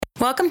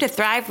Welcome to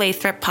Thrive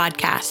Lathrop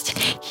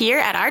podcast. Here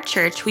at our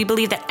church, we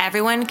believe that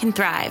everyone can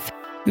thrive.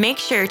 Make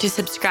sure to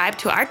subscribe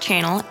to our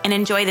channel and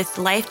enjoy this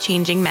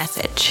life-changing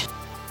message.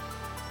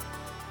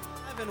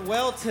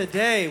 Well,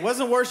 today,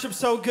 wasn't worship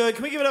so good?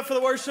 Can we give it up for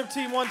the worship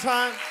team one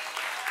time?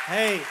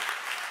 Hey,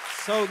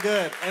 so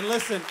good. And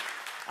listen,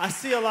 I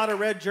see a lot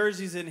of red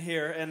jerseys in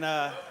here, and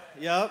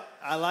yep,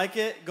 I like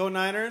it. Go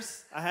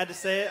Niners. I had to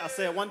say it. I'll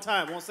say it one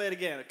time. Won't say it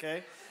again,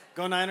 okay?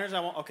 Go Niners.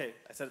 Okay,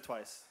 I said it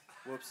twice.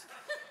 Whoops.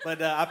 But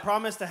I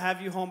promise to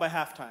have you home by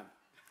halftime.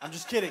 I'm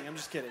just kidding.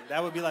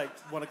 That would be like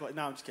 1 o'clock.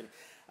 No, I'm just kidding.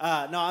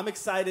 No, I'm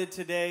excited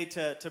today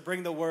to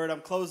bring the word.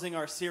 I'm closing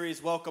our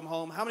series, Welcome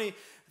Home. How many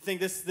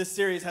think this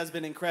series has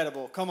been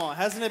incredible? Come on.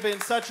 Hasn't it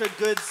been such a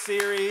good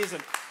series?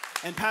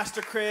 And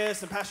Pastor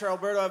Chris and Pastor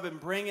Alberto have been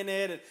bringing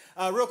it.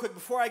 And real quick,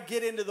 before I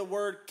get into the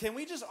word, can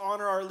we just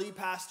honor our lead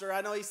pastor? I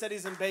know he said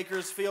he's in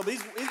Bakersfield, but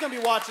he's going to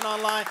be watching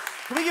online.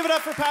 Can we give it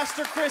up for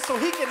Pastor Chris so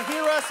he can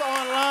hear us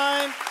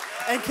online?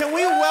 And can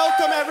we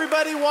welcome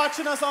everybody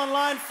watching us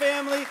online,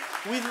 family?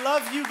 We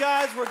love you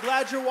guys. We're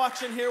glad you're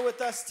watching here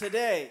with us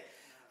today.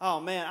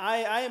 Oh, man,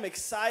 I am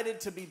excited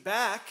to be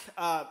back.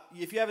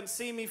 If you haven't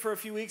seen me for a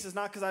few weeks, it's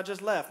not because I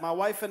just left. My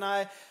wife and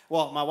I,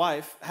 my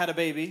wife had a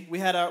baby. We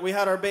had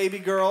our baby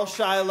girl,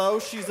 Shiloh.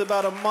 She's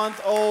about a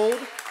month old.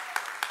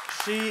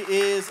 She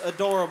is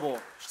adorable.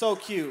 So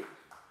cute.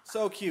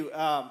 So cute.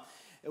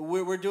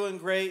 We're doing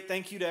great.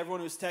 Thank you to everyone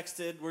who's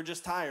texted. We're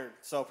just tired,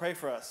 so pray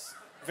for us.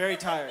 Very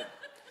tired.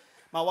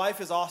 My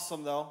wife is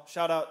awesome, though.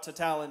 Shout out to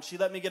Talon. She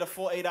let me get a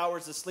full 8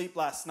 hours of sleep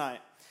last night.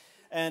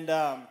 And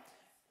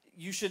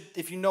you should,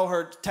 if you know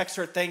her, text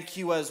her thank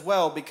you as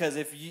well, because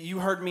if you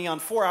heard me on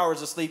 4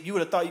 hours of sleep, you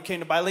would have thought you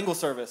came to bilingual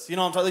service. You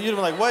know what I'm talking about? You'd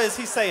have been like, what is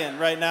he saying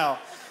right now?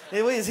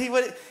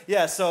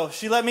 Yeah, so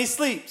she let me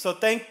sleep. So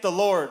thank the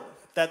Lord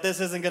that this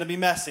isn't going to be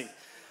messy.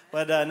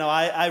 But no,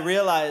 I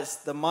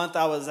realized the month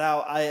I was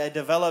out, I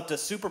developed a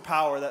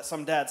superpower that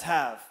some dads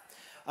have.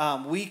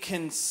 We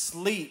can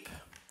sleep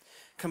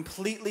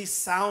completely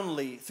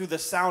soundly through the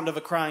sound of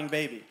a crying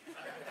baby.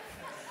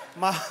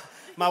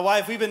 My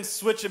wife, we've been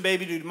switching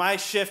baby dude. My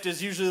shift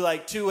is usually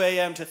like 2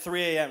 a.m. to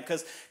 3 a.m.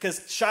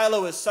 because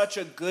Shiloh is such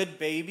a good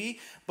baby,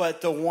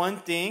 but the one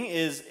thing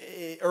is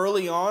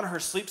early on, her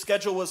sleep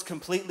schedule was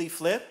completely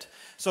flipped.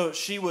 So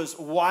she was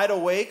wide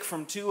awake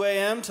from 2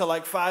 a.m. to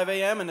like 5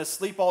 a.m. and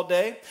asleep all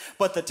day,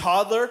 but the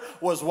toddler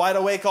was wide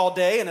awake all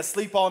day and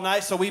asleep all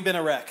night, so we've been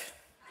a wreck.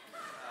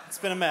 It's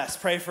been a mess.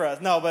 Pray for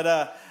us. No,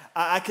 but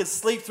I could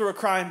sleep through a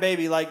crying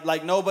baby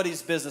like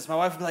nobody's business. My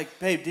wife would be like,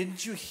 babe,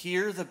 didn't you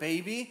hear the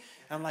baby?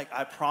 And I'm like,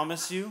 I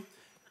promise you,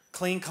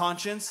 clean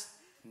conscience,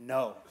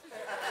 no.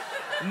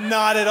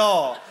 Not at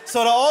all.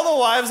 So to all the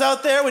wives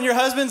out there, when your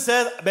husband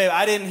says, babe,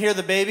 I didn't hear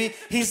the baby,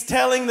 he's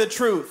telling the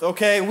truth,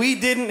 okay? We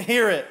didn't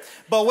hear it.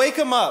 But wake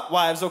him up,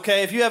 wives,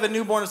 okay? If you have a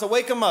newborn, so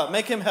wake him up.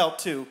 Make him help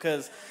too,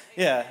 because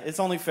yeah, it's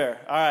only fair.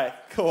 All right,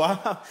 cool.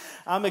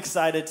 I'm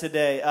excited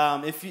today.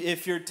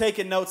 If you're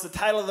taking notes, the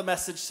title of the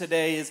message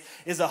today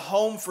is A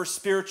Home for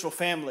Spiritual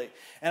Family.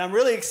 And I'm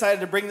really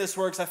excited to bring this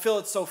word because I feel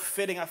it's so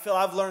fitting. I feel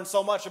I've learned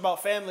so much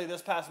about family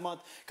this past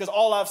month because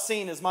all I've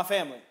seen is my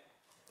family.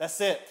 That's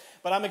it.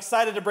 But I'm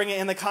excited to bring it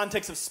in the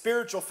context of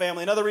spiritual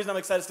family. Another reason I'm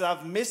excited is because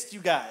I've missed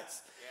you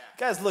guys.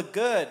 You guys look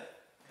good.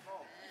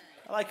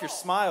 I like your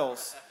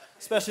smiles.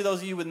 Especially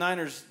those of you with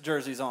Niners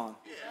jerseys on.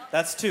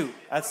 That's 2.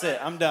 That's it.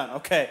 I'm done.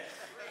 Okay.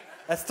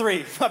 That's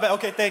 3. My bad.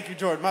 Okay, thank you,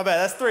 Jordan. My bad.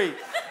 That's 3.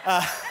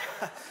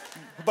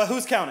 But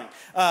who's counting?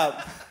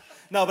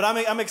 No, but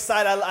I'm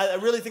excited. I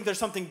really think there's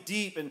something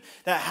deep and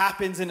that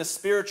happens in a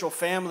spiritual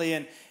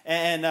family.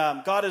 And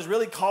God has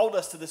really called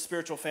us to this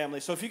spiritual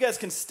family. So if you guys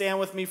can stand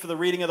with me for the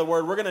reading of the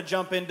word, we're going to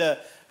jump into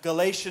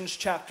Galatians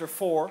chapter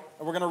 4.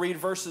 And we're going to read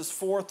verses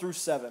 4 through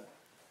 7.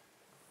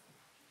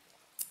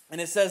 And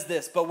it says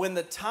this, but when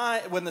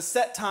the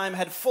set time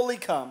had fully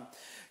come,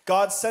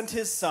 God sent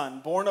his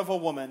son, born of a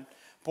woman,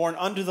 born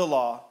under the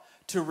law,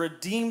 to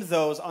redeem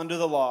those under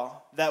the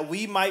law, that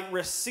we might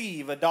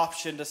receive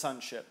adoption to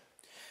sonship.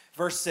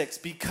 Verse 6,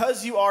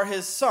 because you are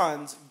his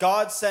sons,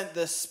 God sent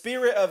the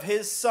Spirit of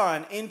his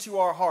Son into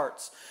our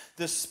hearts,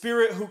 the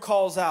Spirit who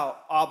calls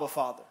out, Abba,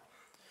 Father.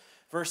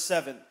 Verse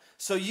 7,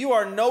 so you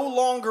are no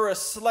longer a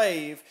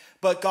slave,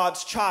 but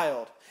God's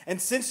child.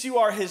 And since you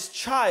are his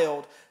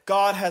child,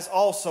 God has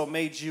also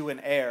made you an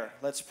heir.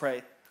 Let's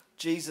pray.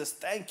 Jesus,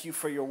 thank you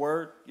for your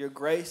word, your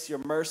grace, your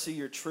mercy,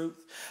 your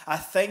truth. I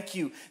thank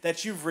you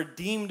that you've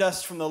redeemed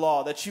us from the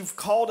law, that you've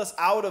called us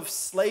out of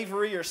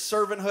slavery or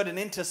servanthood and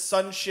into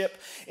sonship,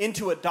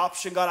 into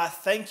adoption. God, I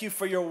thank you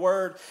for your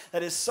word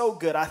that is so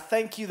good. I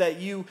thank you that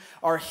you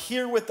are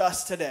here with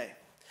us today.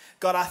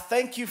 God, I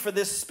thank you for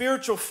this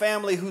spiritual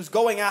family who's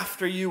going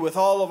after you with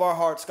all of our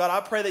hearts. God, I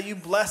pray that you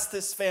bless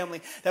this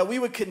family, that we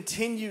would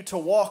continue to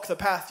walk the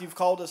path you've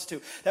called us to,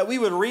 that we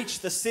would reach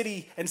the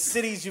city and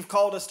cities you've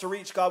called us to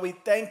reach. God, we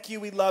thank you,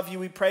 we love you,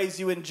 we praise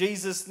you in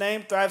Jesus'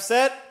 name. Thrive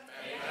said?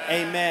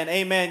 Amen. Amen.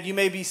 Amen. You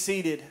may be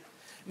seated.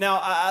 Now,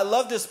 I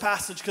love this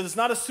passage because it's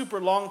not a super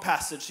long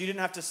passage, so you didn't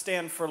have to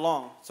stand for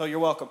long, so you're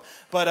welcome.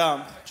 But,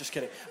 just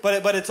kidding.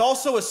 But it's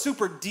also a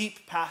super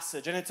deep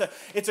passage, and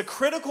it's a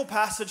critical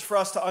passage for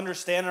us to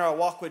understand in our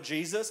walk with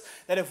Jesus,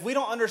 that if we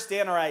don't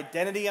understand our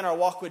identity in our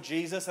walk with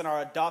Jesus and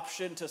our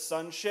adoption to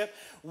sonship,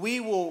 we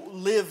will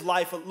live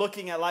life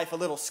looking at life a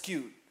little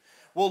skewed.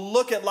 We'll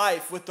look at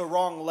life with the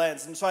wrong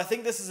lens. And so I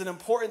think this is an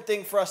important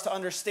thing for us to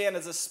understand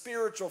as a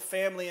spiritual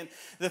family. And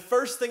the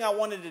first thing I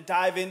wanted to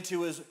dive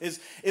into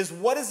is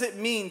what does it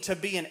mean to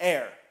be an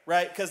heir,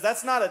 right? Because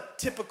that's not a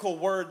typical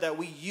word that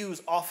we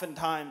use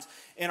oftentimes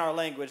in our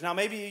language. Now,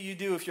 maybe you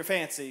do if you're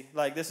fancy.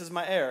 Like, this is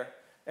my heir,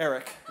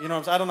 Eric. You know what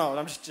I'm saying? I don't know.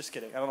 I'm just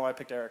kidding. I don't know why I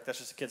picked Eric. That's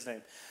just a kid's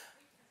name.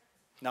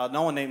 Now,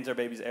 no one names their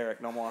babies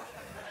Eric no more.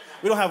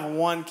 We don't have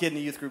one kid in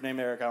the youth group named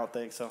Eric, I don't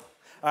think. So,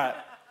 all right.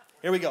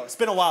 Here we go. It's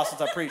been a while since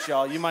I preached,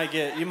 y'all. You might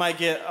get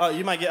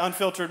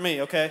unfiltered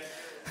me, okay?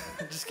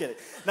 Just kidding.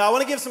 Now, I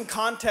want to give some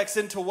context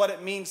into what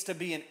it means to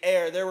be an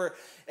heir. There were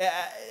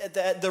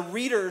the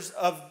readers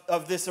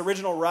of this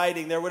original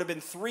writing. There would have been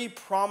three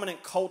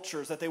prominent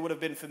cultures that they would have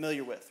been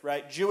familiar with,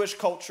 right? Jewish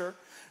culture,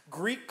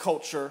 Greek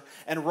culture,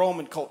 and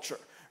Roman culture.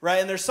 Right,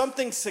 and there's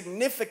something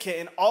significant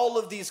in all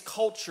of these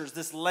cultures.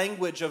 This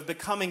language of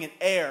becoming an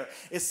heir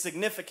is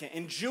significant.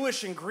 In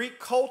Jewish and Greek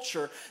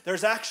culture,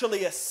 there's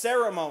actually a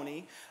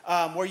ceremony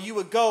where you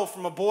would go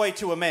from a boy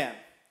to a man.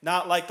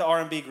 Not like the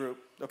R&B group,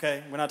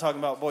 okay? We're not talking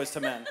about boys to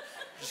men.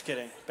 Just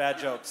kidding. Bad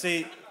joke.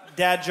 See,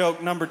 dad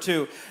joke number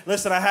 2.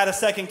 Listen, I had a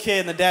second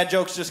kid and the dad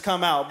jokes just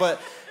come out.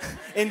 But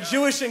in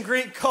Jewish and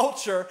Greek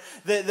culture,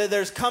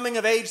 there's coming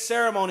of age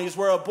ceremonies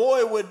where a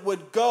boy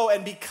would go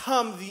and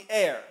become the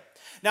heir.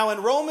 Now,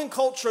 in Roman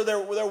culture, there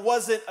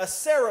wasn't a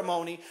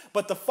ceremony,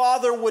 but the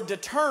father would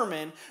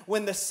determine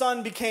when the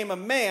son became a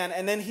man,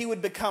 and then he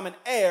would become an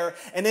heir,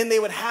 and then they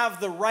would have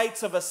the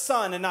rights of a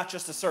son and not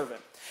just a servant.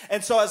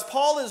 And so as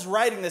Paul is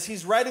writing this,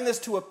 he's writing this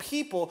to a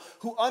people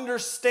who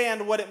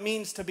understand what it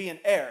means to be an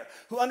heir,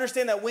 who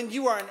understand that when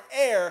you are an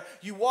heir,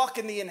 you walk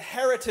in the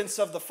inheritance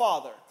of the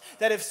father.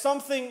 That if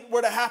something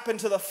were to happen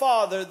to the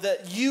father,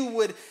 that you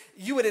would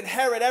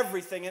inherit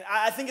everything. And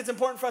I think it's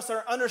important for us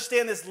to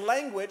understand this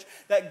language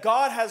that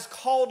God has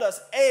called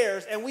us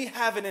heirs and we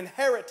have an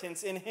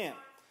inheritance in him.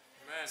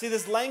 Amen. See,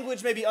 this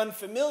language may be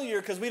unfamiliar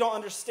because we don't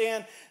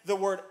understand the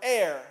word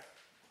heir.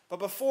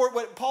 But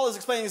what Paul is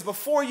explaining is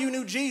before you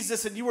knew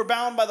Jesus and you were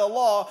bound by the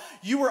law,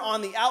 you were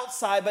on the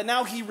outside, but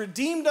now he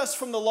redeemed us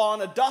from the law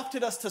and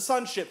adopted us to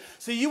sonship.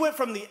 So you went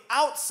from the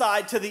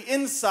outside to the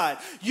inside.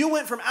 You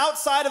went from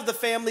outside of the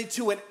family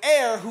to an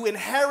heir who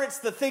inherits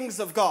the things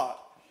of God.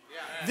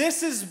 Yeah.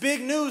 This is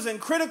big news and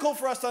critical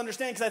for us to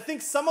understand because I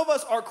think some of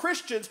us are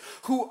Christians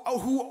who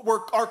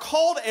are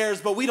called heirs,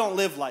 but we don't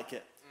live like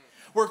it.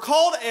 We're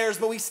called heirs,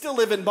 but we still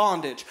live in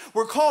bondage.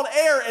 We're called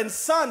heir and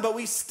son, but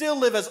we still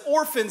live as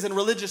orphans in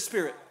religious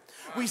spirit.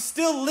 We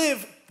still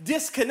live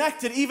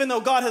disconnected, even though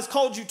God has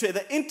called you to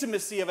the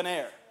intimacy of an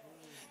heir.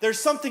 There's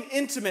something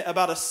intimate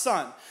about a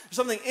son. There's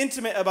something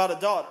intimate about a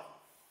daughter.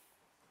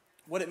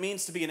 What it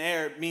means to be an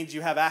heir means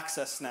you have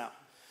access now.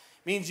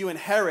 It means you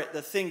inherit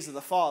the things of the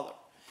Father.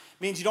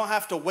 It means you don't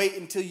have to wait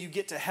until you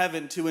get to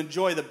heaven to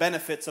enjoy the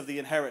benefits of the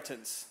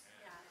inheritance.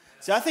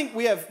 See, I think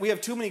we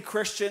have too many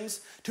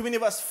Christians, too many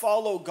of us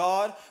follow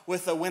God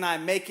with a when I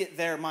make it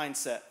there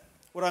mindset.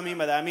 What do I mean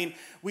by that? I mean,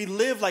 we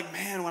live like,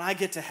 man, when I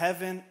get to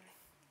heaven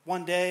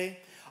one day,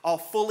 I'll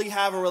fully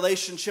have a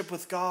relationship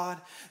with God.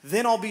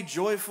 Then I'll be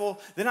joyful.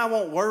 Then I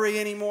won't worry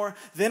anymore.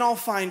 Then I'll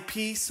find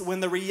peace.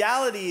 When the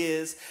reality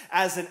is,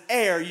 as an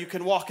heir, you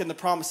can walk in the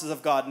promises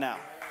of God now.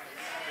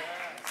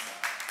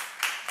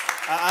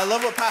 I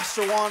love what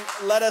Pastor Juan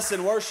led us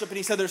in worship, and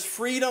he said there's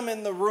freedom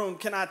in the room.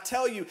 Can I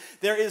tell you,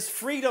 there is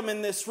freedom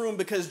in this room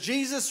because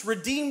Jesus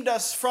redeemed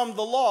us from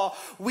the law.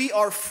 We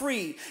are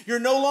free. You're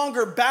no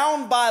longer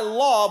bound by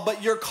law,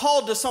 but you're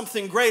called to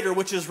something greater,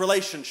 which is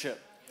relationship.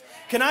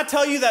 Can I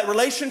tell you that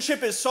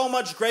relationship is so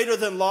much greater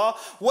than law?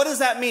 What does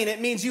that mean? It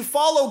means you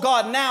follow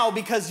God now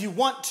because you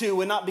want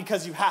to and not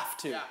because you have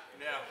to. Yeah.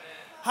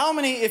 How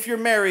many, if you're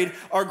married,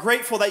 are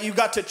grateful that you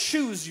got to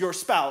choose your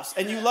spouse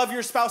and you love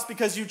your spouse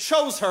because you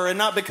chose her and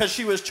not because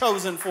she was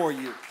chosen for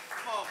you?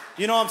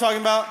 You know what I'm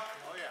talking about?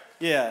 Oh,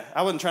 yeah. Yeah,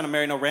 I wasn't trying to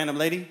marry no random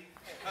lady.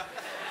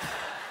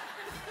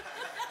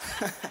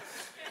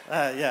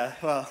 Yeah,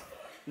 well,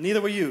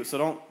 neither were you, so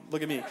don't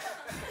look at me.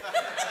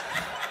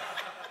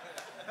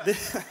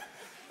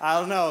 I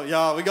don't know,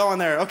 y'all. We're going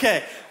there.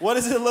 Okay, what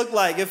does it look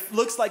like? It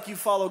looks like you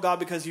follow God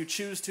because you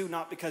choose to,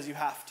 not because you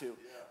have to.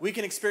 We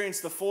can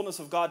experience the fullness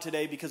of God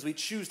today because we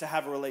choose to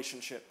have a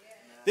relationship.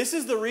 This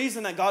is the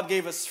reason that God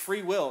gave us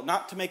free will,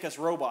 not to make us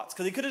robots.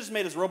 Because he could have just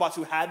made us robots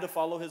who had to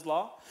follow his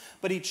law.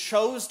 But he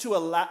chose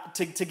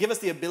to give us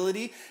the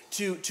ability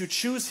to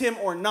choose him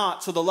or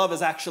not, so the love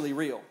is actually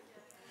real.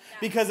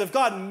 Because if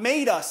God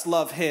made us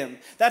love him,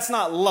 that's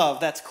not love,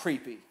 that's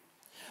creepy.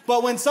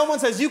 But when someone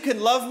says you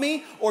can love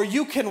me or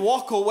you can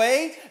walk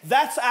away,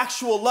 that's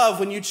actual love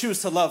when you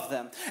choose to love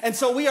them. And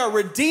so we are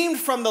redeemed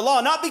from the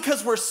law, not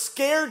because we're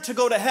scared to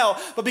go to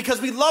hell, but because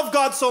we love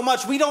God so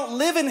much. We don't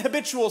live in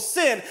habitual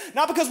sin,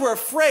 not because we're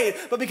afraid,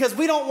 but because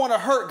we don't want to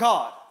hurt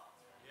God.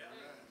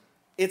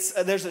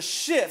 There's a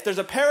shift, there's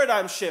a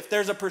paradigm shift,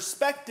 there's a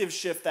perspective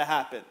shift that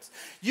happens.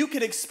 You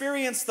can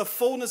experience the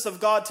fullness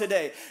of God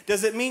today.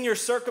 Does it mean your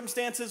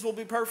circumstances will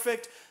be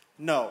perfect?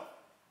 No.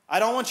 I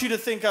don't want you to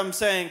think I'm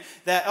saying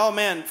that, oh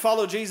man,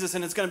 follow Jesus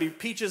and it's going to be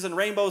peaches and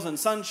rainbows and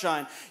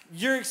sunshine.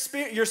 Your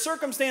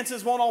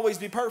circumstances won't always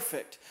be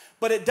perfect.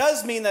 But it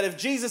does mean that if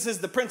Jesus is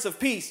the Prince of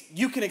Peace,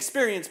 you can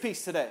experience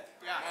peace today.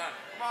 Yeah.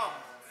 Come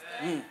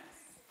on.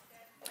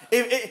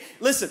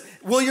 Listen,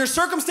 will your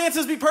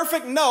circumstances be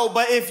perfect? No,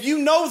 but if you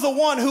know the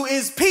one who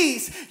is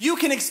peace, you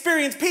can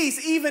experience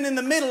peace even in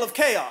the middle of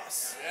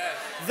chaos. Yes.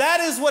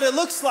 That is what it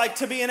looks like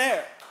to be an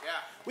heir.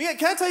 Yeah.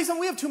 Can I tell you something?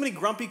 We have too many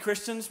grumpy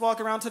Christians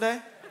walking around today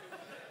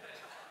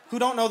who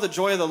don't know the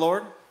joy of the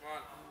Lord.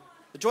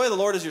 The joy of the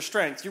Lord is your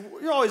strength.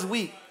 You're always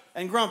weak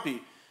and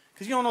grumpy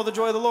because you don't know the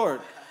joy of the Lord.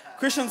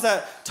 Christians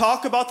that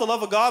talk about the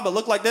love of God but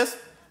look like this.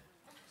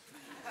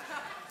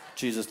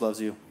 Jesus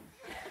loves you.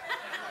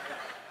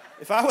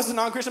 If I was a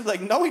non-Christian, I'd be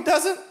like, no, he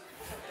doesn't.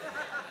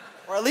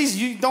 Or at least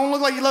you don't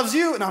look like he loves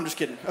you. No, I'm just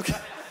kidding. Okay.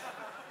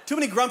 Too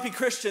many grumpy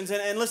Christians.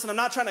 And listen, I'm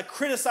not trying to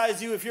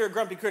criticize you if you're a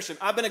grumpy Christian.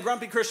 I've been a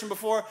grumpy Christian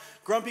before.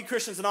 Grumpy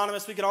Christians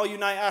Anonymous, we can all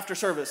unite after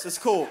service. It's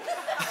cool.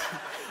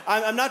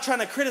 I'm not trying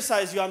to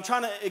criticize you. I'm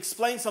trying to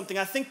explain something.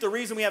 I think the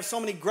reason we have so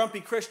many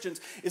grumpy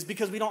Christians is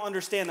because we don't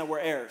understand that we're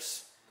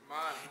heirs.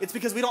 It's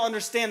because we don't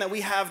understand that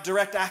we have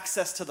direct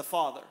access to the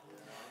Father.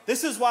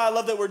 This is why I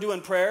love that we're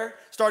doing prayer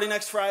starting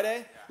next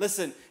Friday.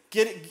 Listen,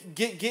 get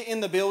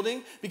in the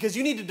building because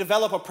you need to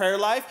develop a prayer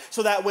life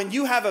so that when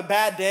you have a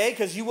bad day,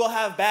 because you will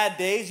have bad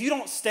days, you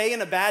don't stay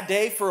in a bad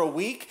day for a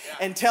week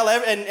and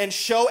and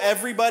show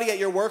everybody at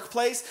your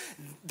workplace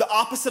the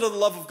opposite of the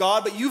love of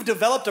God, but you've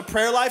developed a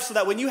prayer life so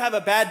that when you have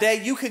a bad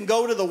day, you can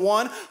go to the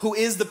one who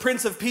is the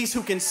Prince of Peace,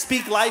 who can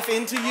speak life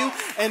into you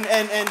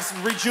and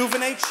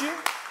rejuvenate you.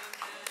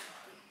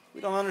 We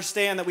don't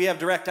understand that we have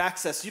direct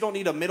access. You don't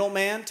need a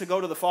middleman to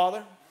go to the Father.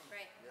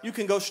 Right. You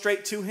can go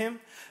straight to him,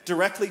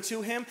 directly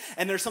to him,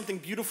 and there's something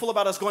beautiful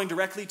about us going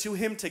directly to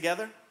him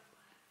together.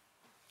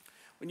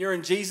 When you're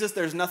in Jesus,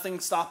 there's nothing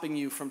stopping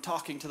you from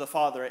talking to the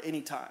Father at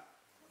any time.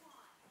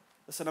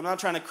 Listen, I'm not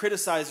trying to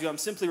criticize you. I'm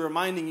simply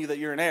reminding you that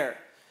you're an heir,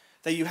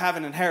 that you have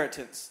an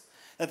inheritance,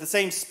 that the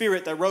same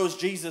Spirit that rose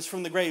Jesus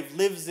from the grave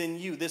lives in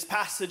you. This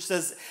passage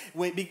says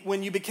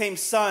when you became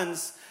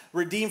sons,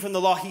 redeemed from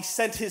the law, he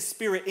sent his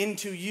Spirit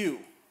into you,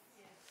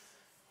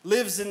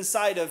 lives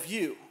inside of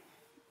you.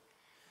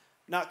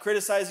 Not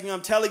criticizing you,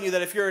 I'm telling you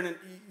that if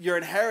your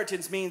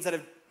inheritance means that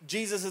if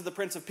Jesus is the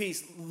Prince of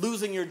Peace,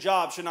 losing your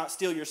job should not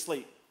steal your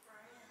sleep.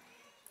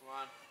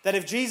 That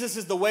if Jesus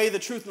is the way, the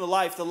truth, and the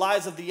life, the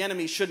lies of the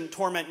enemy shouldn't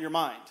torment your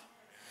mind.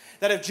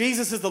 That if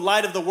Jesus is the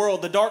light of the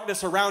world, the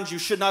darkness around you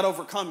should not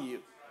overcome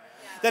you.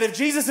 That if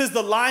Jesus is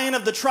the Lion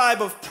of the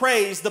tribe of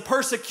praise, the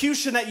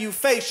persecution that you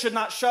face should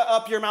not shut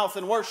up your mouth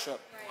in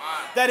worship.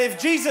 That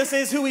if Jesus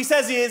is who he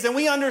says he is and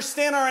we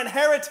understand our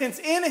inheritance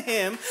in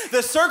him,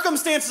 the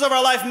circumstances of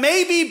our life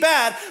may be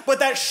bad, but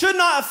that should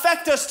not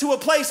affect us to a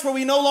place where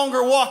we no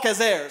longer walk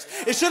as heirs.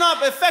 It should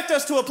not affect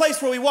us to a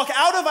place where we walk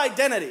out of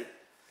identity.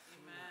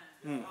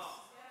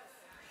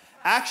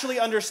 Actually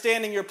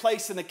understanding your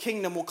place in the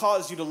kingdom will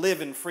cause you to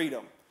live in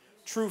freedom,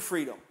 true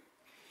freedom.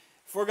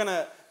 If we're going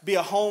to be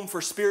a home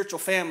for spiritual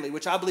family,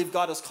 which I believe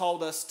God has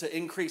called us to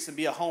increase and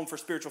be a home for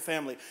spiritual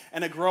family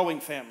and a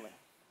growing family,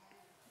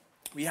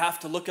 we have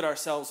to look at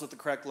ourselves with the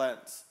correct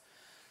lens.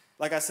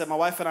 Like I said, my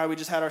wife and I, we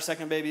just had our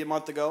second baby a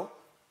month ago.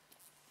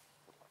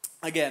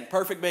 Again,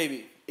 perfect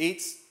baby.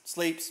 Eats,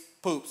 sleeps,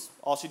 poops.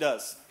 All she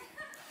does.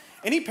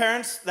 Any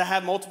parents that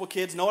have multiple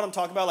kids know what I'm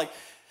talking about? Like,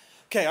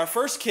 okay, our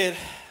first kid,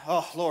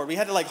 oh Lord, we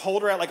had to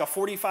hold her at a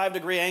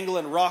 45-degree angle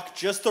and rock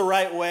just the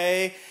right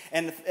way.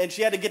 And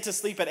she had to get to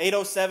sleep at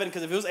 8:07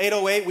 because if it was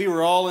 8:08, we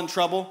were all in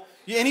trouble.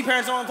 Any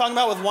parents know what I'm talking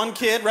about with one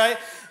kid, right?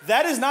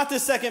 That is not the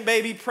second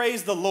baby,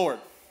 praise the Lord.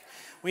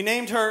 We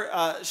named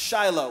her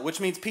Shiloh, which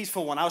means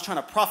peaceful one. I was trying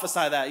to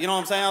prophesy that. You know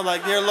what I'm saying? I was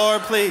like, dear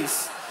Lord,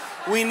 please.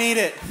 We need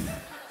it.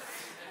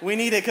 We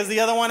need it because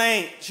the other one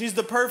ain't. She's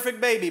the perfect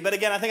baby. But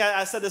again, I think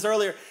I said this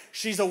earlier.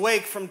 She's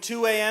awake from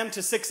 2 a.m.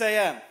 to 6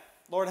 a.m.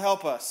 Lord,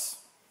 help us.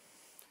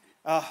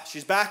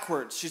 She's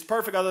backwards. She's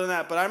perfect other than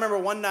that. But I remember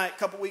one night, a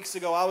couple weeks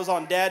ago, I was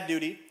on dad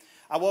duty.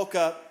 I woke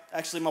up.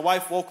 Actually, my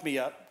wife woke me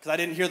up because I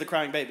didn't hear the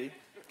crying baby.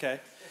 Okay.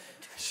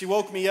 She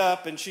woke me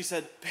up and she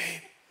said,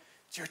 babe,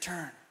 it's your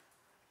turn.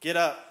 Get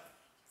up,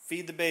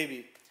 feed the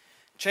baby,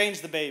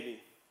 change the baby.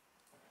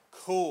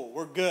 Cool,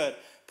 we're good.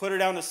 Put her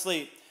down to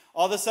sleep.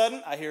 All of a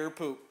sudden, I hear her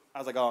poop. I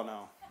was like, oh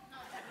no.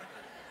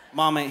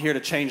 Mom ain't here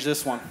to change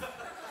this one.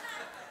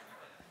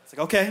 It's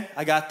like, okay,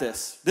 I got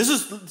this.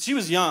 She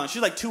was young.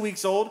 She's 2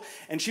 weeks old,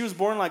 and she was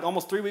born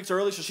almost 3 weeks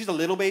early, so she's a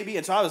little baby,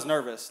 and so I was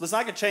nervous. Listen,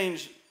 I could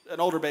change an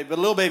older baby, but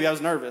a little baby, I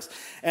was nervous.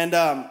 And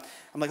I'm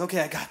like,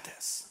 okay, I got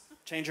this.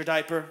 Change her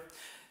diaper.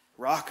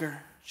 rock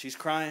her. She's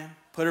crying.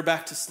 Put her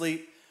back to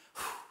sleep.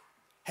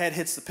 Head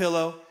hits the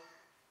pillow.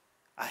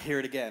 I hear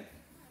it again.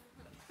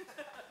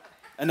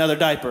 Another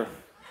diaper.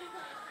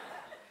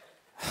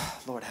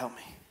 Lord, help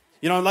me.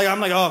 You know, I'm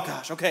like, oh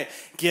gosh, okay.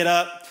 Get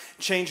up,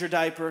 change her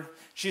diaper.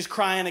 She's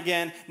crying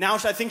again. Now I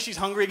think she's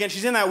hungry again.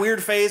 She's in that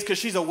weird phase because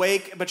she's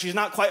awake, but she's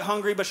not quite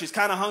hungry, but she's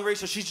kind of hungry,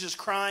 so she's just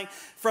crying.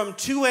 From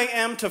 2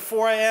 a.m. to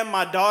 4 a.m.,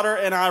 my daughter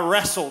and I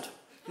wrestled.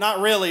 Not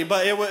really,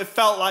 but it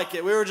felt like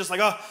it. We were just like,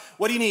 oh,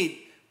 what do you need?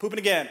 Pooping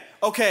again.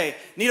 Okay,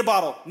 need a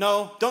bottle.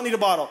 No, don't need a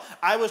bottle.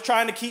 I was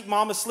trying to keep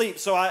mom asleep,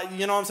 so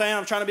you know what I'm saying?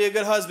 I'm trying to be a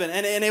good husband.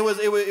 And it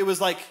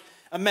was like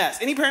a mess.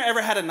 Any parent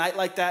ever had a night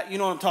like that? You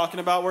know what I'm talking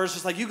about, where it's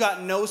just like you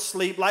got no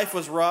sleep. Life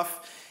was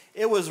rough.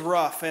 It was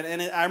rough.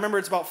 And I remember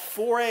it's about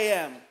 4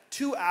 a.m.,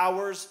 2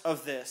 hours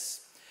of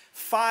this.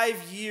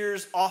 5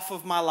 years off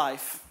of my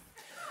life.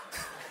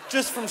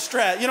 Just from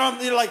stress. You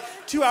know, like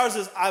 2 hours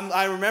is,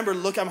 I remember,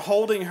 I'm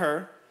holding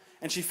her,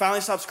 and she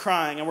finally stops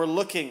crying, and we're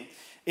looking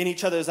in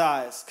each other's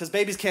eyes. Because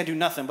babies can't do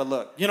nothing but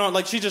look. You know,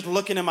 like she's just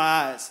looking in my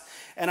eyes.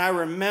 And I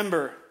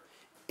remember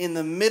in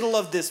the middle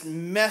of this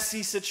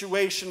messy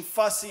situation,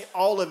 fussy,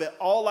 all of it,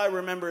 all I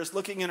remember is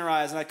looking in her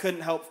eyes, and I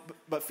couldn't help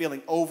but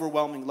feeling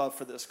overwhelming love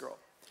for this girl.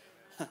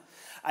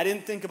 I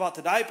didn't think about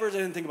the diapers, I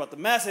didn't think about the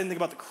mess, I didn't think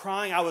about the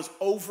crying. I was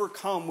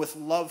overcome with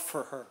love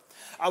for her.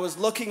 I was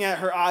looking at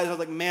her eyes, I was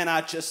like, man, I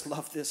just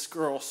love this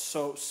girl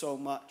so, so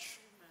much.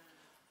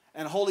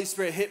 And Holy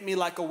Spirit hit me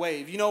like a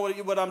wave. You know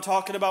what I'm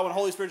talking about when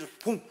Holy Spirit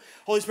just, boom,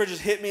 Holy Spirit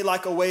just hit me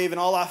like a wave,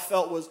 and all I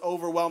felt was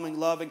overwhelming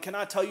love. And can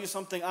I tell you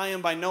something? I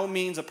am by no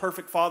means a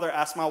perfect father.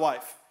 Ask my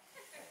wife.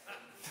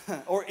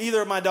 Or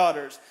either of my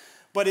daughters.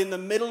 But in the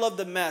middle of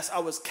the mess, I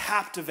was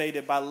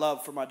captivated by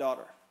love for my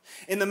daughter.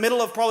 In the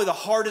middle of probably the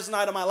hardest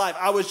night of my life,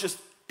 I was just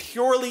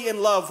purely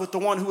in love with the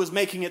one who was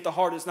making it the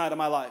hardest night of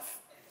my life.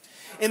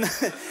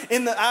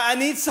 I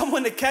need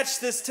someone to catch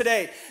this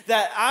today,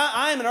 that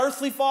I am an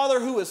earthly father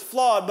who is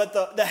flawed,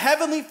 but the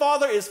heavenly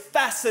Father is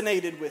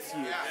fascinated with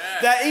you. Yeah.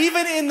 That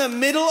even in the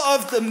middle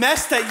of the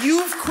mess that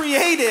you've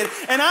created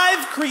and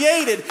I've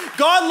created,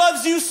 God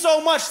loves you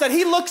so much that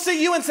he looks at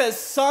you and says,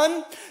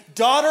 son,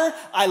 daughter,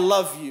 I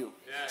love you.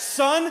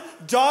 Son,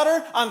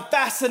 daughter, I'm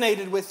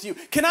fascinated with you.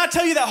 Can I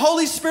tell you that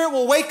Holy Spirit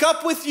will wake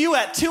up with you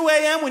at 2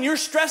 a.m. when you're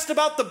stressed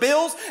about the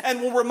bills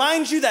and will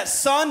remind you that,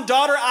 son,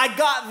 daughter, I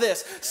got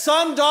this.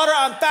 Son, daughter,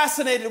 I'm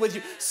fascinated with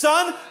you.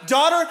 Son,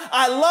 daughter,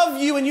 I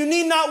love you, and you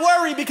need not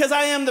worry because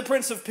I am the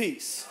Prince of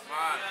Peace.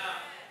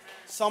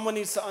 Someone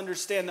needs to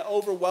understand the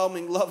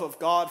overwhelming love of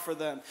God for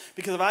them.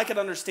 Because if I could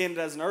understand it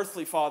as an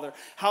earthly father,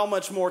 how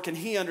much more can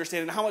he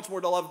understand, and how much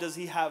more love does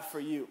he have for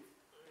you?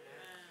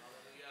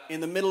 In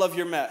the middle of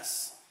your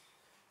mess.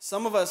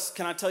 Some of us,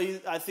 can I tell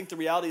you, I think the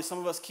reality is some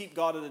of us keep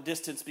God at a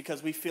distance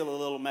because we feel a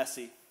little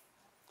messy.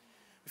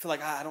 We feel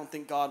like, I don't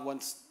think God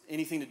wants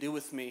anything to do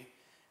with me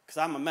because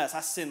I'm a mess. I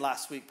sinned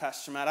last week,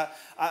 Pastor Matt.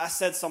 I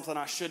said something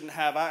I shouldn't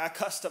have. I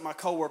cussed at my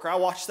coworker. I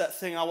watched that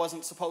thing I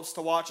wasn't supposed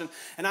to watch,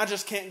 and I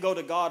just can't go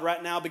to God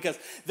right now because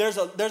there's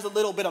a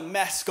little bit of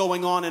mess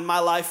going on in my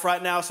life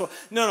right now. So,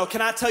 no,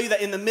 can I tell you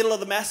that in the middle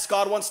of the mess,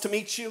 God wants to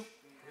meet you?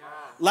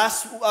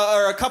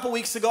 A couple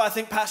weeks ago, I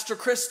think Pastor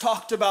Chris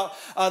talked about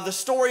the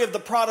story of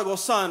the prodigal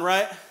son,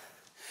 right?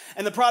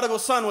 And the prodigal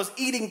son was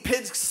eating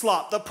pig's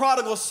slop. The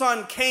prodigal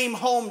son came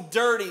home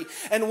dirty.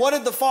 And what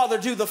did the father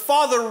do? The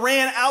father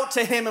ran out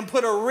to him and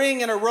put a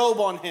ring and a robe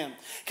on him.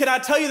 Can I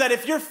tell you that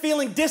if you're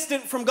feeling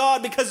distant from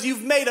God because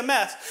you've made a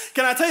mess,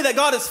 can I tell you that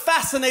God is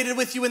fascinated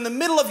with you in the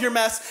middle of your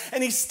mess,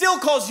 and he still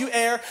calls you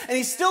heir, and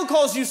he still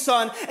calls you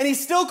son, and he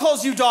still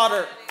calls you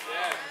daughter.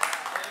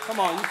 Come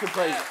on, you can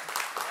praise it.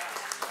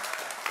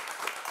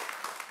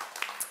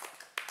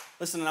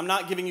 Listen, I'm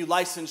not giving you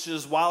license to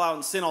just wild out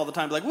and sin all the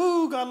time. Be like,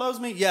 woo, God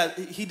loves me. Yeah,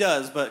 he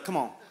does, but come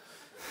on.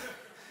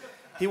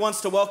 He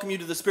wants to welcome you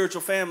to the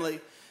spiritual family,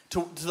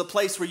 to the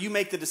place where you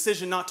make the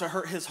decision not to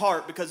hurt his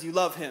heart because you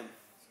love him.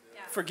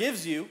 Yeah.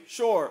 Forgives you,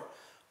 sure,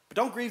 but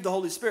don't grieve the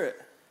Holy Spirit.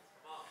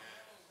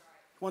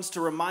 He wants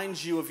to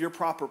remind you of your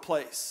proper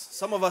place.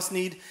 Some of us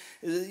need,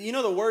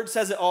 the word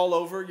says it all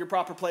over, your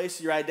proper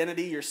place, your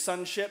identity, your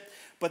sonship,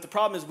 but the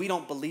problem is we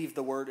don't believe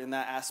the word in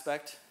that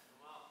aspect.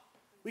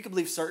 We can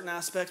believe certain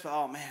aspects, but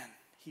oh man,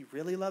 he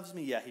really loves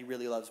me? Yeah, he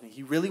really loves me.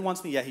 He really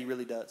wants me? Yeah, he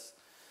really does.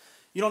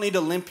 You don't need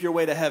to limp your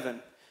way to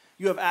heaven.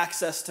 You have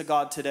access to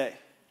God today.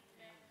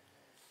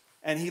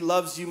 And he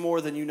loves you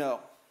more than you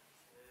know.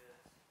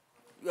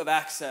 You have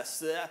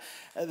access.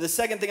 The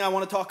second thing I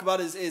want to talk about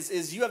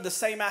is you have the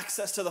same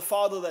access to the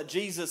Father that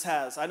Jesus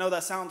has. I know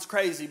that sounds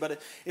crazy,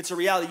 but it's a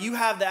reality. You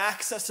have the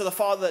access to the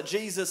Father that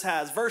Jesus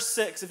has. Verse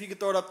 6, if you could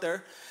throw it up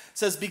there,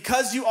 says,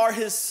 because you are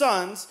his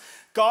sons,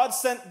 God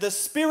sent the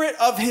Spirit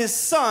of his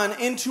Son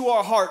into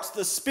our hearts,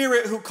 the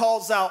Spirit who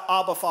calls out,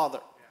 Abba,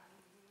 Father.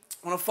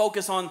 I want to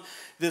focus on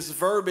this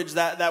verbiage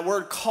that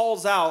word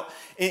calls out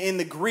in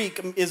the Greek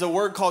is a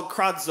word called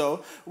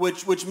kradzo,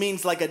 which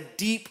means like a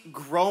deep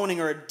groaning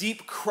or a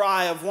deep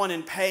cry of one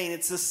in pain.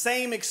 It's the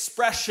same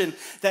expression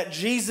that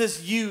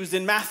Jesus used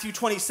in Matthew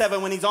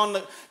 27 when he's on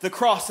the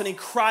cross and he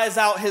cries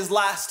out his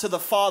last to the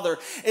Father.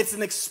 It's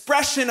an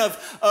expression of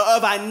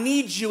I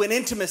need you in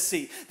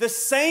intimacy. The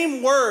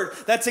same word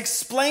that's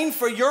explained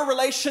for your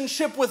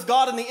relationship with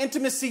God and the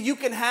intimacy you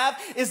can have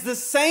is the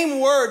same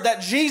word that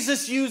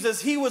Jesus used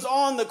as he was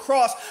on the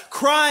cross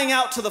crying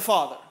out to the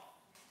Father.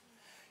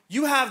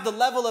 You have the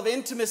level of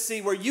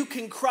intimacy where you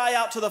can cry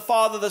out to the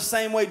Father the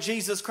same way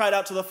Jesus cried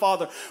out to the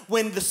Father.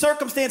 When the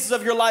circumstances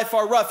of your life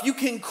are rough, you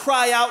can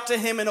cry out to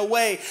him in a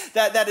way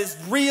that is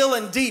real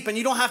and deep, and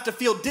you don't have to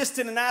feel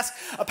distant and ask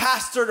a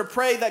pastor to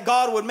pray that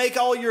God would make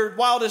all your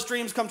wildest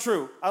dreams come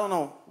true. I don't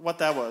know what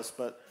that was,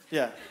 but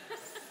yeah.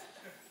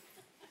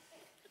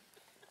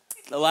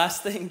 The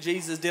last thing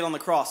Jesus did on the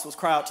cross was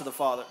cry out to the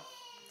Father.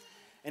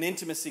 An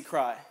intimacy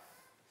cry.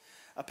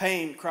 A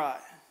pain cry.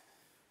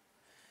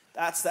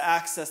 That's the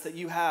access that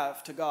you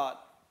have to God.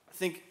 I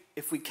think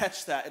if we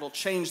catch that, it'll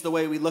change the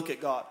way we look at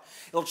God.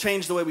 It'll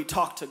change the way we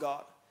talk to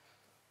God.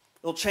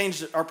 It'll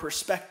change our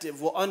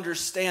perspective. We'll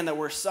understand that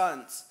we're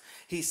sons.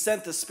 He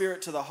sent the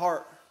Spirit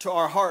to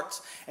our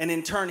hearts, and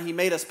in turn, he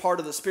made us part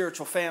of the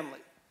spiritual family.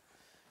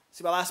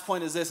 See, my last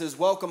point is this, is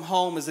welcome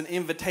home is an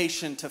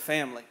invitation to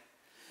family.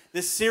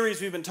 This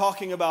series we've been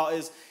talking about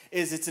is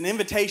it's an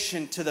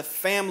invitation to the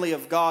family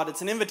of God.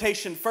 It's an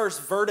invitation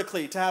first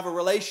vertically to have a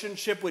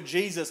relationship with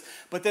Jesus,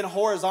 but then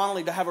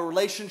horizontally to have a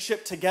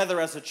relationship together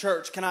as a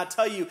church. Can I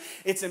tell you,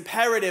 it's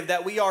imperative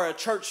that we are a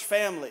church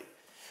family.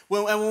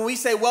 When we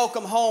say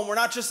welcome home, we're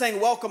not just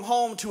saying welcome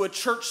home to a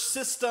church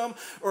system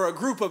or a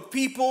group of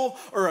people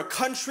or a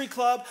country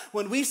club.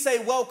 When we say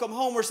welcome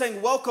home, we're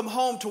saying welcome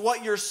home to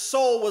what your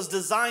soul was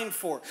designed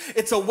for.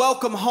 It's a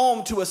welcome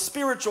home to a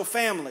spiritual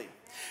family.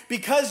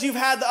 Because you've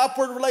had the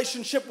upward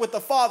relationship with the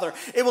Father,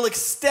 it will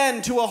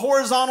extend to a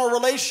horizontal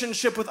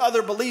relationship with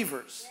other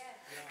believers.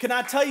 Can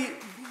I tell you?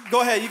 Go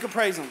ahead, you can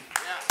praise him.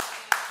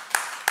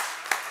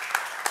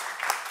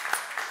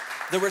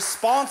 The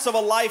response of a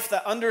life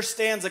that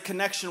understands a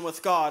connection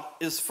with God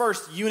is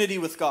first unity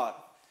with God.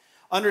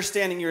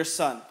 Understanding you're a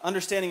son,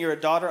 understanding you're a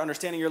daughter,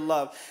 understanding your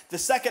love. The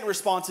second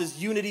response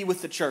is unity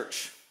with the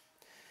church.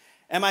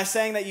 Am I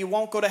saying that you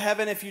won't go to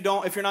heaven if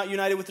you're not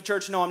united with the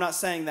church? No, I'm not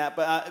saying that,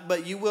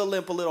 but you will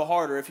limp a little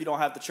harder if you don't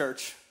have the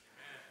church.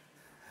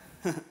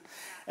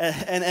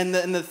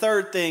 and the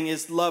third thing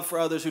is love for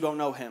others who don't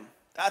know him.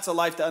 That's a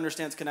life that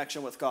understands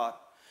connection with God.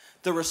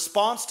 The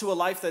response to a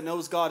life that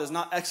knows God is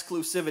not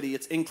exclusivity,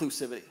 it's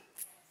inclusivity.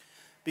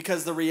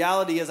 Because the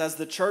reality is, as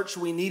the church,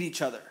 we need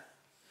each other.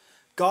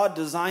 God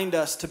designed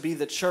us to be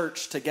the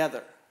church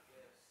together.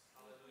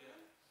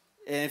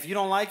 And if you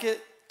don't like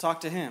it,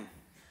 talk to him.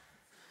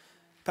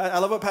 I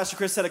love what Pastor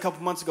Chris said a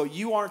couple months ago.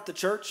 You aren't the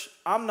church.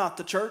 I'm not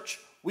the church.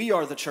 We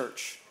are the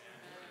church.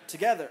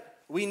 Together.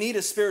 We need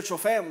a spiritual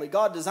family.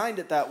 God designed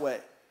it that way.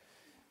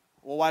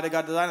 Well, why did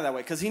God design it that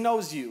way? Because he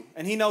knows you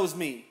and he knows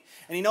me.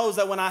 And he knows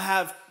that when I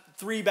have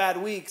 3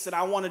 bad weeks and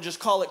I want to just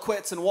call it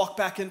quits and walk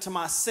back into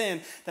my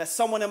sin, that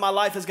someone in my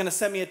life is going to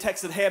send me a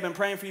text that, hey, I've been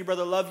praying for you,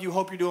 brother. Love you.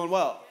 Hope you're doing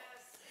well.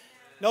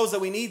 Knows that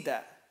we need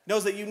that.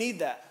 Knows that you need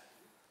that.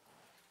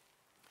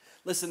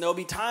 Listen, there'll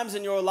be times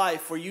in your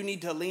life where you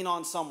need to lean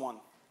on someone.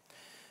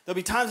 There'll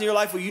be times in your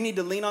life where you need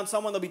to lean on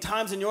someone. There'll be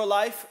times in your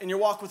life, in your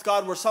walk with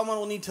God, where someone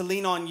will need to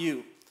lean on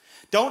you.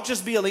 Don't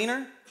just be a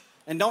leaner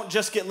and don't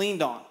just get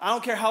leaned on. I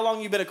don't care how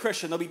long you've been a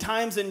Christian. There'll be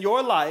times in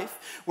your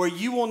life where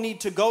you will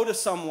need to go to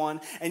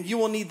someone and you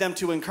will need them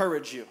to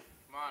encourage you.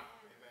 Come on.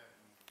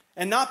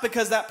 And not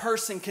because that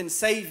person can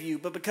save you,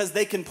 but because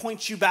they can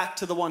point you back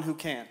to the one who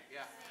can. Yeah.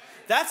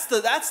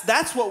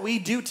 That's what we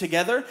do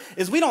together,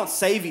 is we don't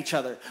save each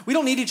other. We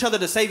don't need each other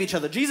to save each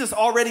other. Jesus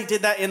already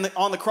did that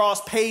on the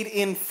cross, paid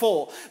in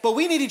full. But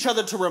we need each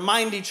other to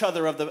remind each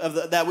other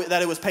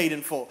that it was paid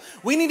in full.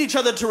 We need each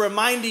other to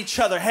remind each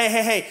other,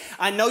 hey,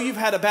 I know you've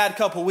had a bad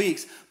couple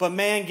weeks, but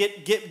man,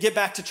 get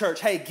back to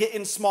church. Hey, get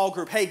in small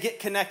group. Hey, get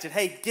connected.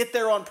 Hey, get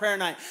there on prayer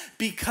night,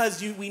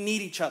 because we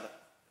need each other.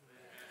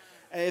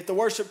 Hey, if the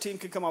worship team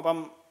could come up,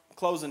 I'm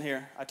closing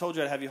here. I told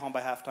you I'd have you home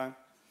by halftime.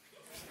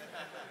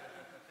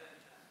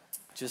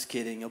 Just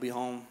kidding. You'll be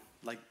home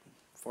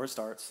before it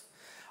starts.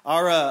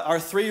 Our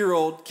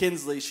 3-year-old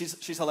Kinsley,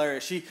 she's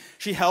hilarious.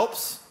 She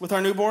helps with our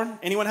newborn.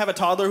 Anyone have a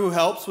toddler who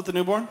helps with the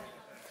newborn?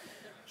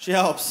 She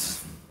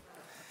helps.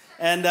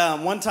 And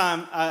one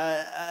time,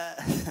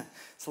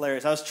 it's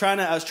hilarious. I was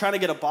trying to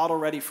get a bottle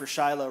ready for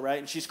Shiloh, right?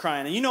 And she's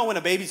crying. And you know when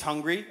a baby's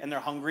hungry and they're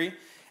hungry,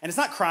 and it's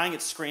not crying,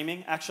 it's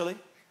screaming. Actually,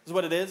 is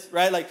what it is,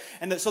 right?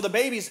 So the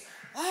baby's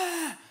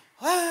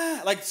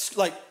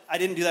like I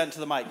didn't do that into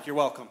the mic. You're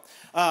welcome.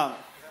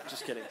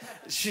 Just kidding.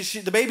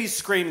 The baby's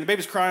screaming. The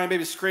baby's crying. The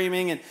baby's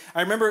screaming. And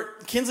I remember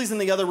Kinsley's in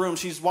the other room.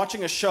 She's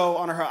watching a show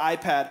on her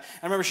iPad. I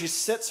remember she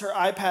sits her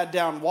iPad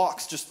down,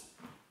 walks.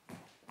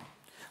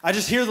 I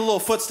just hear the little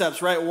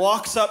footsteps, right?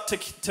 Walks up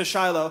to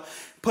Shiloh,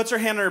 puts her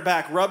hand on her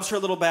back, rubs her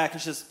little back,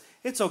 and says,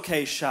 It's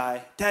okay,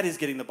 Shy. Daddy's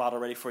getting the bottle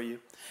ready for you.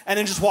 And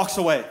then just walks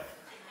away.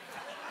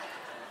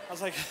 I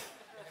was like,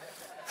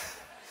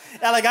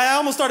 I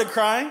almost started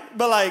crying,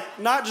 but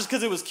not just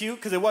because it was cute,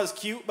 because it was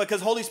cute, but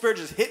because Holy Spirit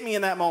just hit me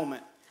in that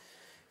moment.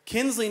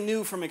 Kinsley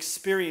knew from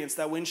experience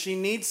that when she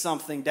needs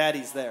something,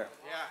 Daddy's there.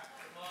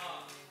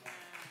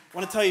 I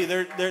want to tell you,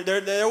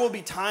 there will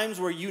be times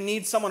where you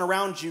need someone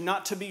around you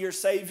not to be your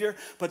Savior,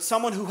 but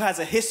someone who has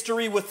a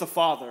history with the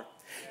Father.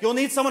 You'll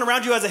need someone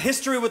around you who has a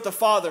history with the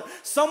Father.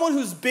 Someone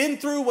who's been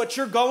through what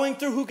you're going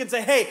through, who can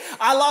say, hey,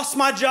 I lost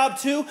my job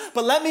too,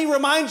 but let me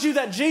remind you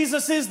that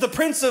Jesus is the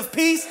Prince of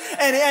Peace,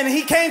 and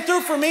He came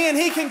through for me, and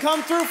He can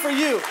come through for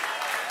you.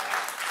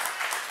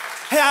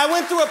 Hey, I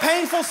went through a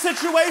painful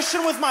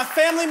situation with my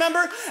family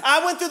member.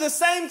 I went through the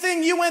same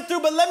thing you went through,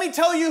 but let me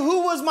tell you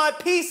who was my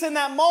peace in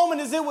that moment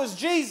is it was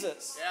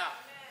Jesus.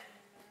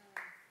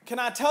 Yeah. Can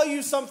I tell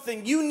you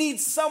something? You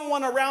need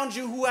someone around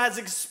you who has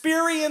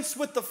experience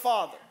with the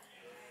Father.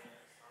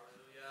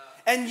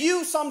 And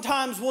you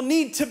sometimes will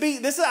need to be,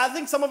 I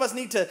think some of us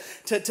need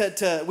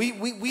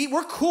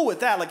we're cool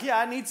with that.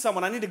 I need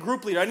someone, I need a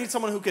group leader, I need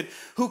someone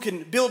who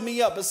can build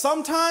me up. But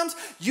sometimes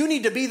you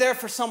need to be there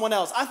for someone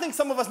else. I think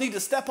some of us need to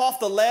step off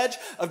the ledge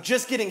of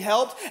just getting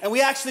helped, and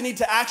we actually need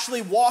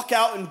to walk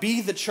out and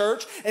be the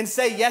church and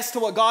say yes to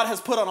what God has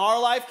put on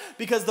our life,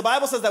 because the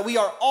Bible says that we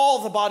are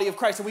all the body of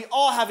Christ, and we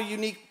all have a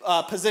unique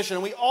position,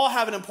 and we all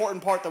have an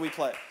important part that we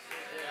play.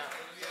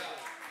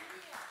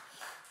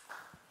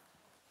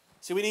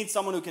 See, we need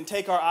someone who can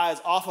take our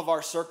eyes off of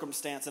our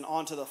circumstance and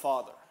onto the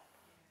Father.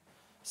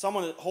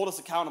 Someone to hold us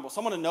accountable.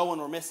 Someone to know when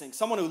we're missing.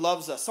 Someone who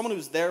loves us. Someone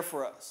who's there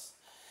for us.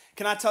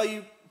 Can I tell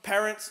you,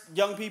 parents,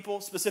 young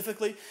people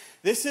specifically,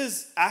 this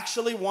is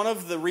actually one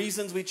of the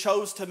reasons we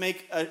chose to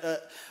make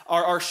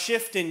our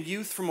shift in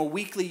youth from a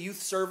weekly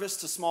youth service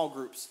to small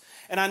groups.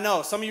 And I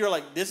know some of you are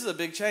like, this is a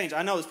big change.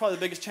 I know it's probably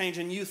the biggest change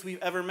in youth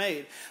we've ever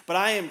made. But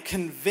I am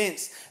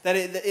convinced that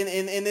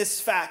in this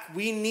fact,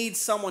 we need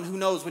someone who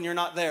knows when you're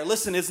not there.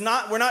 Listen,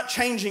 we're not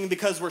changing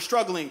because we're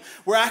struggling.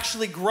 We're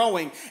actually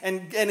growing,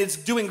 and it's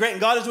doing great.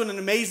 And God is doing an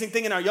amazing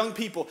thing in our young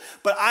people.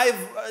 But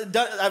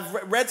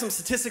I've read some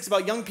statistics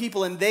about young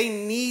people, and they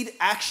need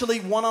actually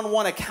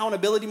one-on-one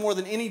accountability more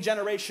than any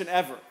generation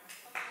ever.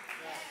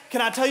 Can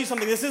I tell you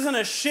something? This isn't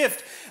a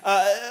shift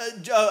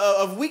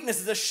of weakness.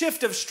 It's a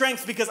shift of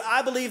strength, because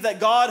I believe that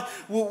God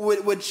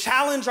would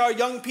challenge our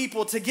young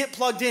people to get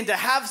plugged in, to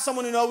have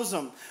someone who knows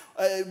them.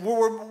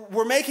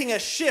 We're making a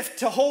shift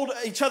to hold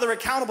each other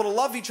accountable, to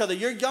love each other.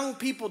 Your young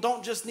people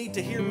don't just need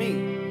to hear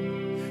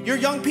me. Your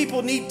young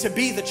people need to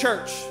be the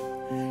church.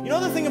 You know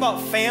the thing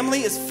about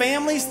family is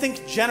families think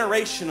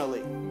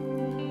generationally.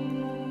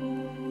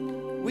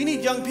 We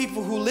need young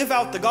people who live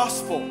out the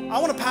gospel. I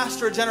want to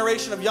pastor a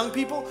generation of young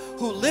people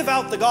who live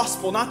out the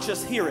gospel, not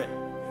just hear it.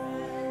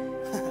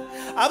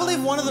 I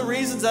believe one of the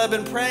reasons that I've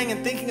been praying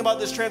and thinking about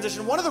this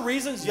transition, one of the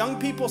reasons young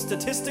people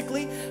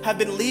statistically have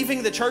been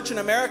leaving the church in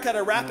America at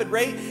a rapid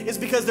rate is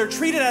because they're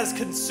treated as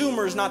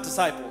consumers, not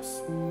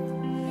disciples.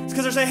 It's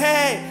because they're saying,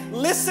 hey,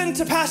 listen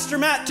to Pastor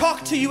Matt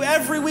talk to you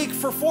every week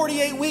for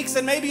 48 weeks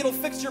and maybe it'll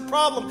fix your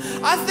problem.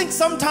 I think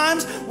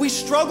sometimes we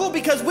struggle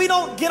because we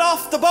don't get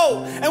off the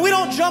boat and we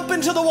don't jump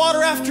into the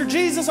water after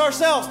Jesus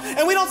ourselves.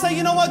 And we don't say,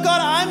 you know what,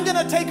 God, I'm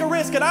going to take a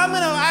risk and I'm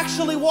going to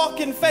actually walk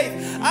in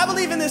faith. I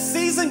believe in this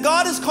season,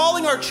 God is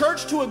calling our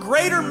church to a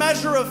greater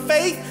measure of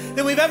faith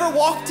than we've ever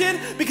walked in,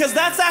 because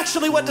that's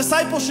actually what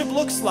discipleship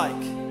looks like.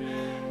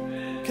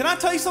 Can I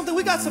tell you something?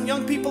 We got some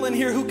young people in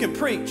here who can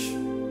preach.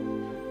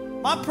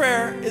 My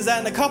prayer is that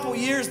in a couple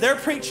years, they're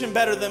preaching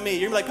better than me.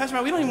 You're like, Pastor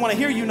Matt, we don't even want to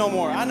hear you no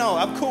more. I know,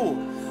 I'm cool.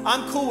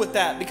 I'm cool with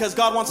that, because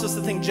God wants us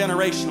to think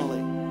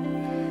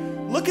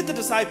generationally. Look at the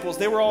disciples.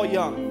 They were all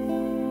young.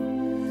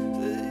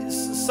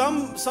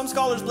 Some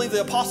scholars believe the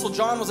Apostle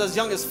John was as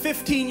young as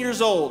 15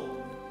 years old.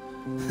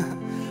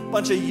 A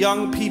bunch of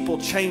young people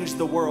changed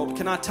the world.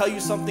 Can I tell you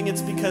something?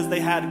 It's because they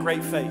had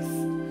great faith.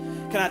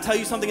 Can I tell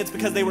you something? It's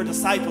because they were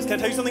disciples. Can I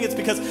tell you something? It's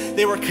because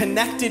they were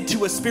connected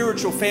to a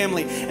spiritual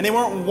family, and they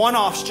weren't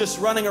one-offs just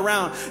running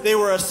around. They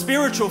were a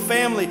spiritual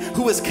family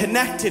who was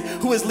connected,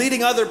 who was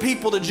leading other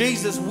people to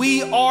Jesus.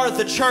 We are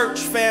the church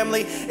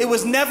family. It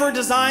was never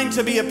designed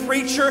to be a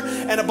preacher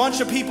and a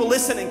bunch of people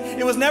listening.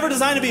 It was never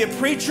designed to be a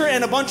preacher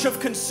and a bunch of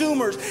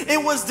consumers.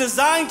 It was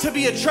designed to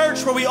be a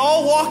church where we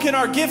all walk in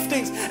our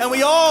giftings and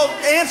we all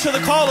answer the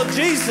call of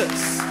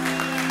Jesus.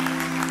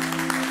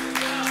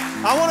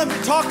 I want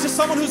to talk to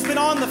someone who's been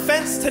on the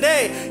fence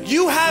today.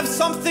 You have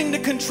something to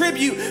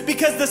contribute,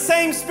 because the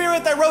same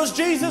Spirit that rose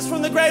Jesus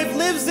from the grave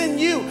lives in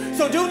you.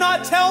 So do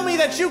not tell me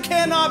that you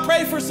cannot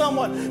pray for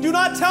someone. Do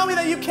not tell me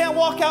that you can't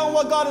walk out in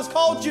what God has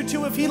called you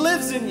to if He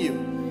lives in you.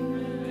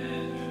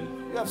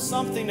 You have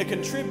something to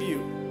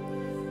contribute.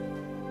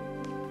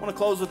 I want to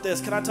close with this.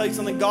 Can I tell you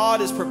something?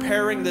 God is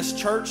preparing this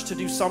church to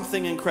do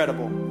something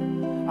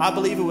incredible. I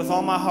believe it with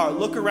all my heart.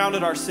 Look around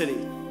at our city.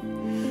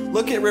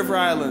 Look at River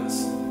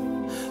Islands.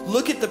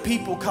 Look at the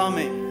people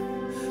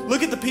coming.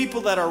 Look at the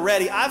people that are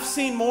ready. I've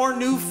seen more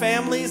new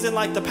families in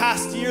like the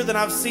past year than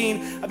I've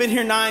been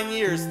here 9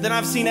 years, than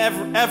I've seen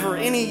ever,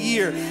 any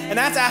year. And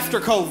that's after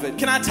COVID.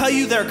 Can I tell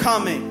you they're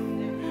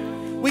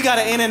coming? We got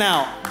an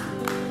In-N-Out.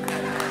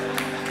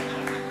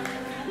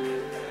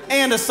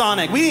 And a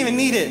Sonic. We didn't even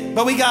need it,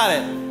 but we got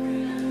it.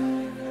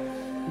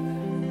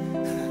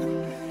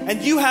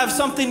 And you have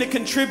something to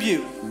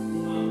contribute.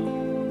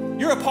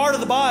 You're a part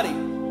of the body.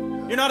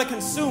 You're not a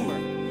consumer.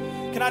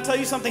 Can I tell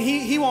you something?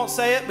 He won't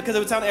say it because it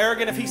would sound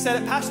arrogant if he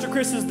said it. Pastor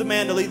Chris is the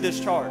man to lead this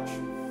charge.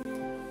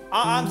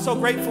 I'm so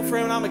grateful for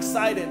him and I'm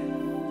excited.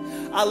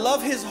 I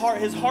love his heart.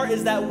 His heart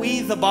is that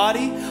we, the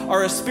body,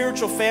 are a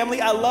spiritual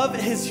family. I love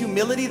his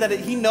humility that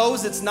he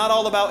knows it's not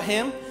all about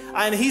him.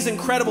 And he's an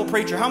incredible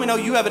preacher. How many know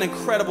you have an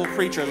incredible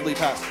preacher as a lead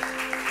pastor?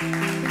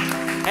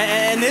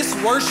 And this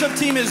worship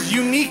team is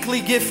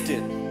uniquely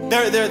gifted.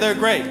 They're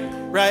great,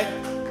 right?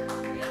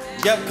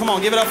 Yep, come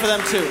on, give it up for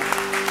them too.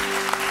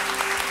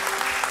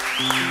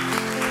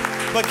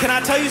 But can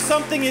I tell you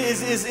something?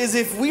 Is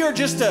if we are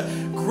just a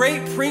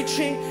great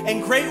preaching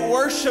and great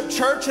worship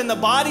church and the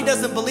body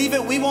doesn't believe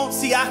it, we won't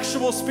see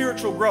actual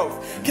spiritual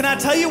growth. Can I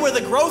tell you where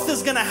the growth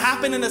is going to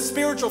happen in a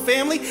spiritual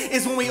family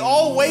is when we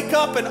all wake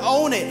up and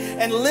own it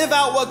and live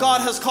out what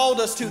God has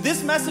called us to.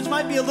 This message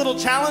might be a little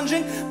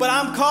challenging, but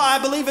I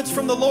believe it's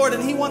from the Lord,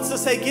 and he wants to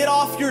say, get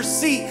off your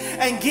seat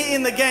and get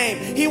in the game.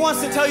 He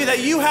wants to tell you that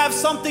you have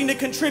something to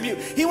contribute.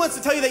 He wants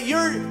to tell you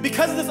that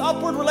because of this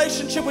upward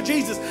relationship with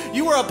Jesus,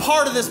 you are a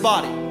part of this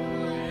body.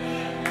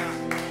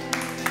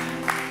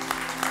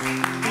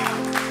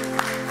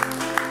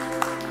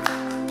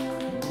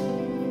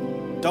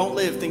 Don't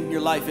live thinking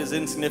your life is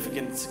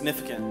insignificant and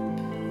significant.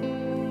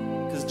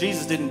 Because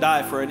Jesus didn't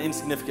die for an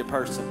insignificant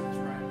person.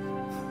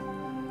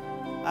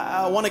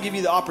 I want to give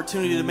you the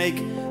opportunity to make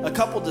a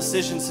couple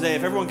decisions today.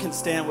 If everyone can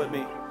stand with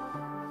me.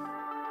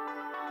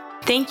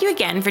 Thank you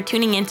again for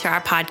tuning into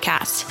our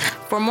podcast.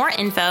 For more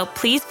info,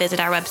 please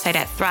visit our website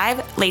at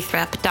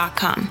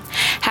thrivelathrop.com.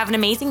 Have an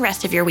amazing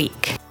rest of your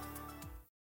week.